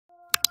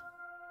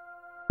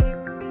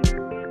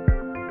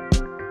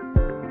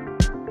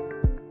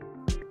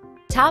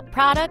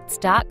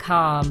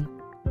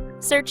TopProducts.com.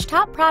 Search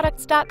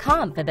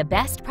TopProducts.com for the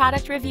best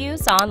product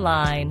reviews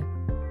online.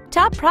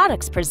 Top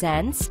Products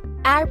presents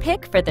our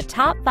pick for the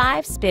top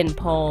 5 spin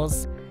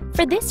poles.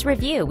 For this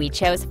review, we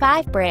chose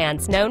 5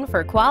 brands known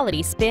for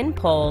quality spin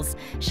poles,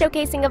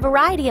 showcasing a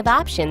variety of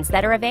options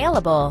that are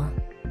available.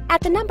 At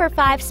the number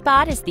 5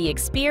 spot is the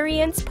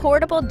Experience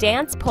Portable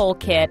Dance Pole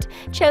Kit,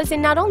 chosen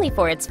not only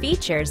for its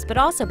features but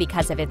also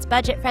because of its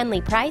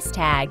budget-friendly price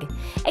tag.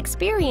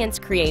 Experience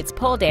creates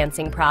pole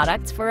dancing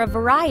products for a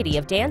variety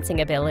of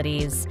dancing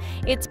abilities.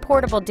 Its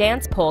portable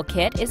dance pole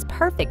kit is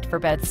perfect for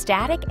both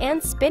static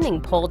and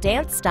spinning pole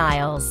dance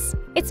styles.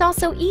 It's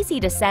also easy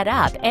to set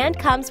up and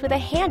comes with a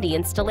handy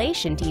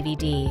installation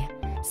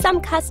DVD. Some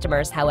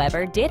customers,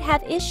 however, did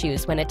have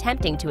issues when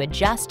attempting to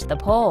adjust the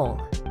pole.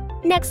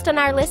 Next on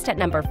our list at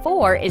number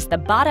 4 is the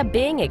Bada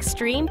Bing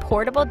Extreme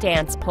Portable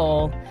Dance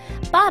Pole.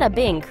 Bada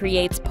Bing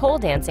creates pole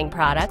dancing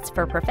products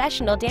for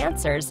professional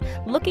dancers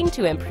looking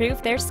to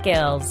improve their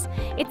skills.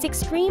 Its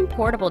extreme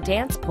portable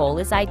dance pole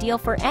is ideal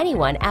for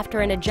anyone after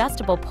an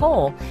adjustable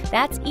pole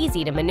that's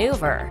easy to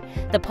maneuver.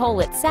 The pole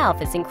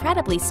itself is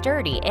incredibly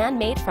sturdy and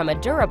made from a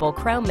durable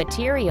chrome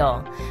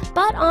material.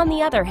 But on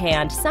the other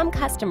hand, some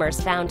customers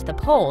found the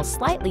pole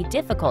slightly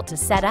difficult to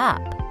set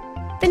up.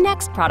 The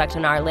next product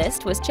on our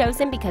list was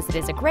chosen because it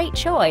is a great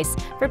choice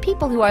for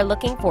people who are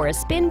looking for a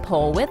spin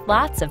pole with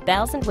lots of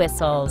bells and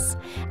whistles.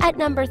 At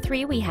number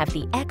 3, we have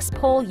the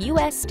X-Pole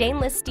US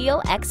Stainless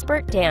Steel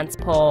Expert Dance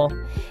Pole.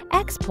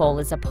 X-Pole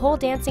is a pole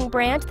dancing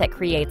brand that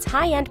creates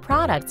high-end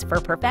products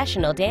for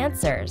professional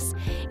dancers.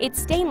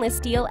 Its stainless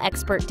steel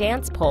Expert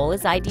Dance Pole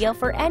is ideal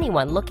for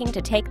anyone looking to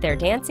take their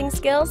dancing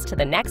skills to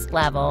the next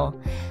level.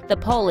 The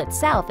pole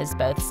itself is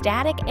both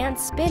static and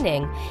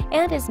spinning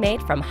and is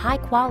made from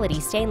high-quality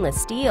stainless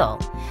steel.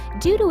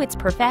 Due to its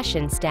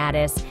profession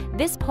status,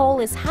 this pole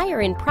is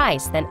higher in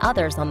price than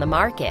others on the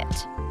market.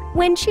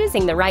 When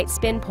choosing the right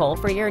spin pole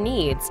for your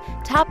needs,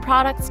 Top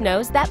Products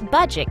knows that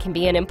budget can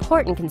be an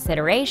important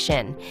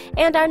consideration,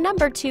 and our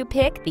number 2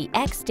 pick, the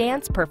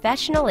X-Dance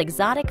Professional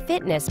Exotic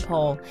Fitness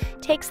Pole,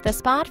 takes the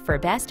spot for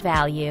best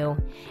value.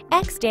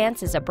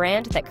 X-Dance is a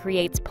brand that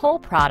creates pole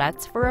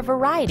products for a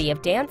variety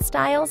of dance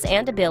styles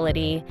and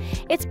ability.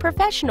 Its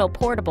professional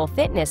portable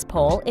fitness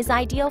pole is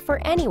ideal for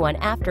anyone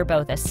after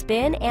both a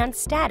spin and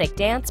static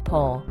dance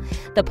pole.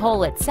 The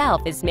pole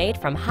itself is made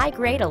from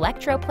high-grade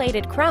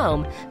electroplated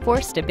chrome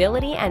for stability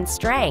and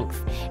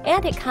strength,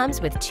 and it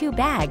comes with 2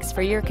 bags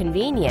for your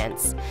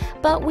convenience.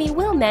 But we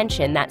will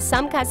mention that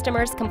some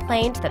customers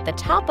complained that the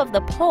top of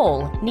the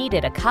pole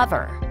needed a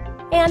cover.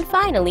 And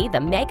finally, the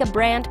Mega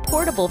Brand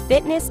Portable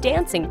Fitness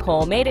Dancing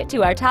Pole made it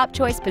to our top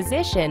choice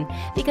position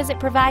because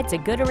it provides a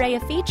good array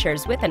of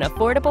features with an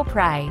affordable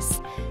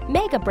price.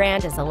 Mega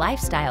Brand is a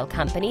lifestyle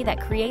company that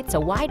creates a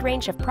wide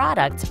range of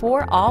products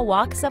for all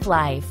walks of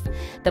life.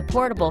 The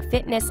Portable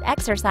Fitness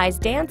Exercise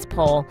Dance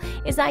Pole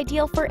is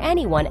ideal for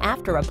anyone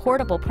after a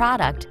portable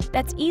product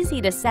that's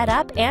easy to set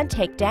up and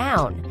take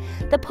down.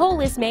 The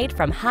pole is made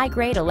from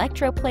high-grade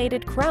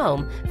electroplated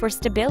chrome for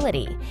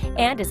stability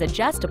and is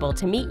adjustable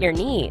to meet your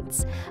needs.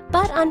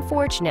 But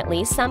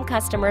unfortunately, some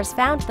customers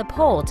found the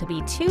pole to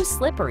be too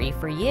slippery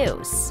for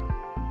use.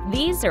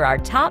 These are our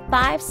top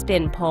 5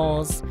 spin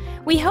poles.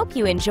 We hope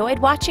you enjoyed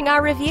watching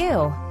our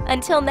review.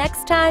 Until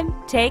next time,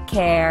 take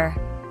care.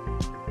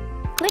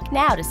 Click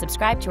now to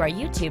subscribe to our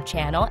YouTube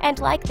channel and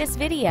like this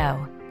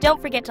video.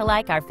 Don't forget to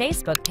like our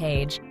Facebook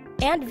page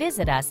and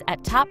visit us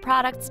at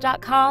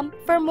TopProducts.com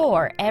for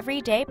more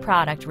everyday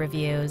product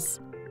reviews.